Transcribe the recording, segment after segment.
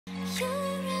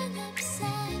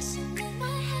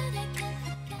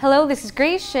Hello, this is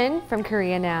Grace Shin from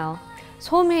Korea Now.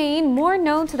 Som Hye-in, more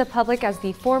known to the public as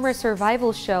the former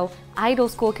survival show Idol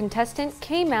School contestant,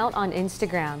 came out on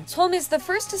Instagram. Som is the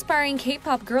first aspiring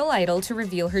K-pop girl idol to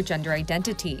reveal her gender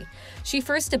identity. She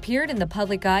first appeared in the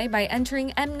public eye by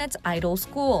entering Mnet's Idol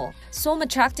School. Som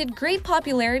attracted great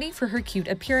popularity for her cute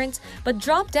appearance, but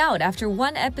dropped out after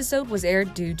one episode was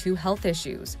aired due to health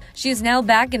issues. She is now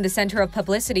back in the center of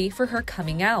publicity for her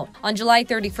coming out. On July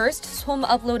 31st, Som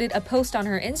uploaded a post on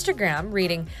her Instagram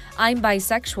reading, "I'm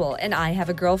bisexual and I have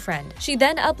a girlfriend." She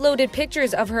then uploaded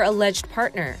pictures of her alleged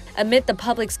partner. Amid the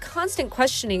public's constant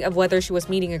questioning of whether she was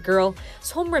meeting a girl,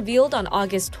 Som revealed on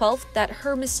August 12th that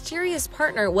her mysterious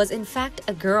partner was in fact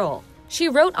a girl. She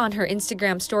wrote on her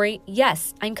Instagram story,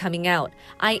 "Yes, I'm coming out.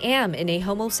 I am in a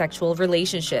homosexual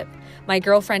relationship. My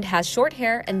girlfriend has short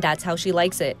hair and that's how she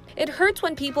likes it. It hurts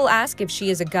when people ask if she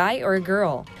is a guy or a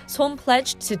girl." Som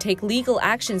pledged to take legal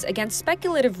actions against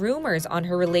speculative rumors on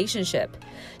her relationship.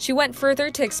 She went further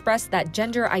to express that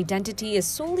gender identity is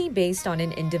solely based on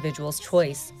an individual's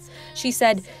choice. She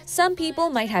said, "Some people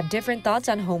might have different thoughts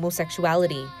on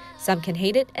homosexuality. Some can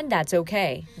hate it, and that's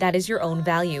okay. That is your own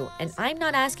value, and I'm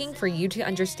not asking for you to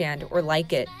understand or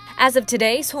like it." As of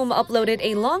today, Som uploaded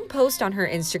a long post on her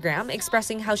Instagram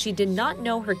expressing how she did not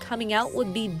know her coming out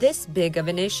would be this big of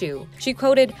an issue. She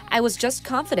quoted, "I was just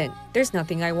confident. There's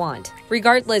nothing I want."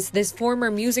 Regardless, this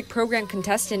former music program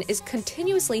contestant is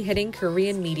continuously hitting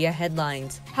Korean media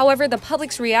headlines. However, the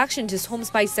public's reaction to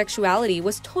Som's bisexuality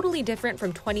was totally different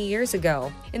from 20 years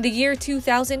ago. In the year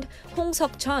 2000, Hong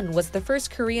Seok-chun was the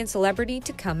first Korean celebrity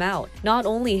to come out. Not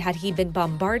only had he been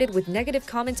bombarded with negative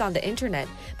comments on the internet,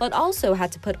 but also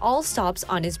had to put all stops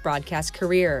on his broadcast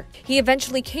career. He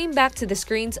eventually came back to the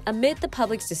screens amid the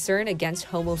public's discern against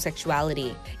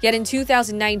homosexuality. Yet in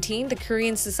 2019, the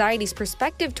Korean society's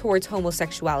perspective towards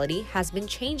homosexuality has been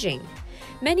changing.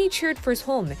 Many cheered for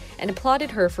Som and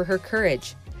applauded her for her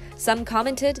courage. Some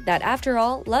commented that after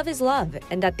all, love is love,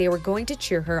 and that they were going to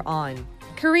cheer her on.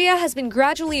 Korea has been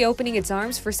gradually opening its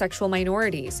arms for sexual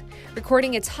minorities,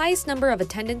 recording its highest number of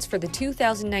attendance for the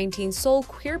 2019 Seoul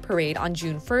Queer Parade on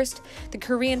June 1st. The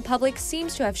Korean public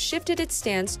seems to have shifted its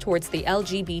stance towards the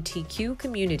LGBTQ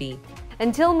community.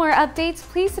 Until more updates,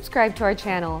 please subscribe to our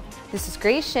channel. This is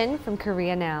Grace Shin from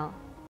Korea Now.